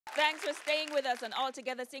Thanks for staying with us on All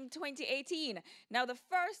Together Sing 2018. Now, the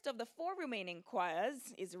first of the four remaining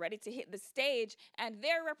choirs is ready to hit the stage, and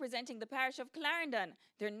they're representing the parish of Clarendon.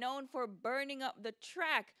 They're known for burning up the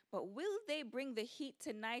track, but will they bring the heat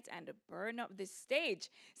tonight and burn up this stage?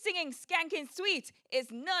 Singing Skankin Sweet is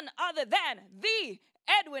none other than the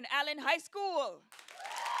Edwin Allen High School.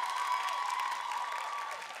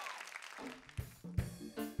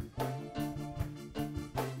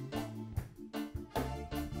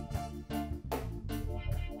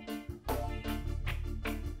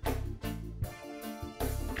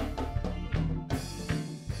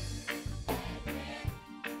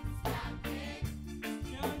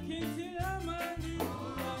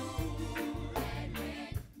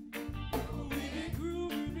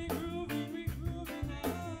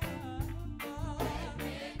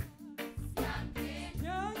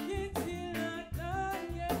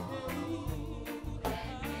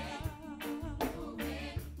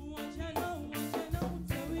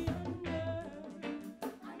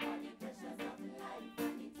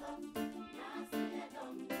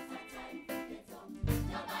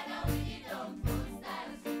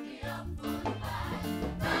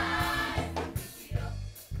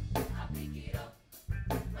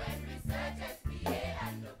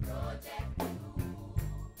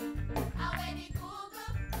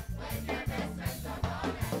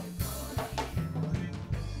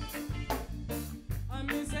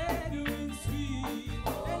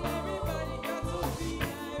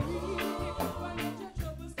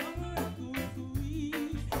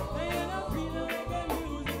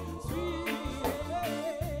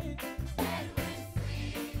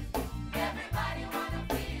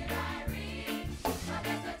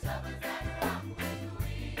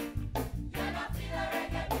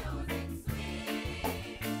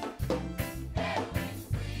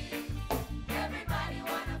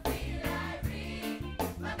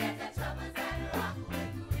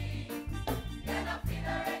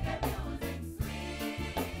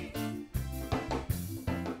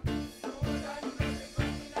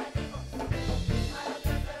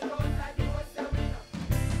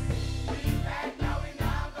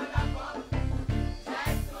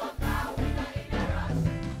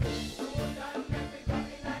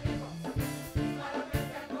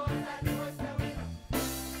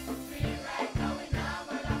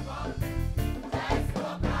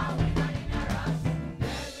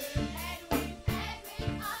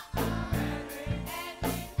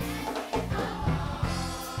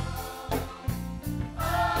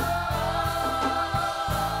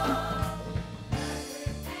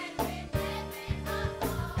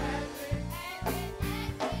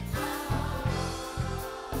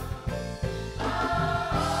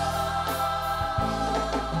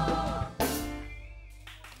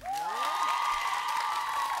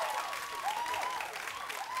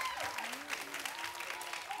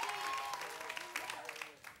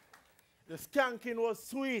 The skanking was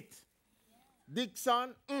sweet.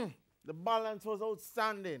 Dixon, the balance was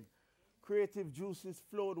outstanding. Creative juices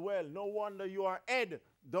flowed well. No wonder you are Ed,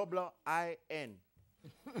 I-N.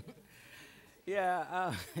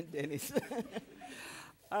 Yeah, Dennis.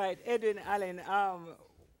 All right, Edwin Allen.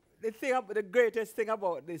 The greatest thing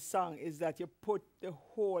about this song is that you put the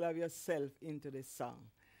whole of yourself into this song.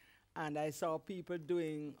 And I saw people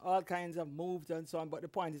doing all kinds of moves and so on, but the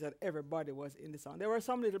point is that everybody was in the song. There were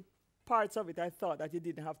some little parts of it I thought that you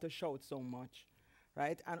didn't have to shout so much,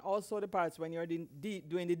 right? And also the parts when you're doing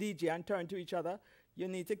the DJ and turn to each other, you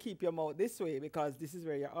need to keep your mouth this way because this is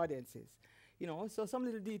where your audience is. You know, so some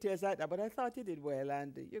little details like that, but I thought you did well,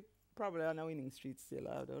 and you're probably on a winning streak still,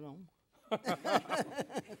 I don't know.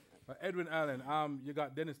 Edwin Allen, you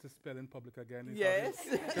got Dennis to spell in public again. Yes.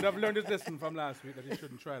 Could have learned this lesson from last week that you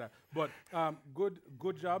shouldn't try that. But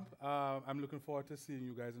good job. I'm looking forward to seeing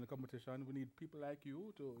you guys in the competition. We need people like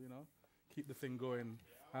you to, keep the thing going.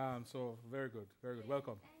 So very good, very good.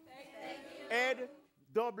 Welcome. Ed,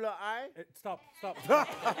 I. Stop.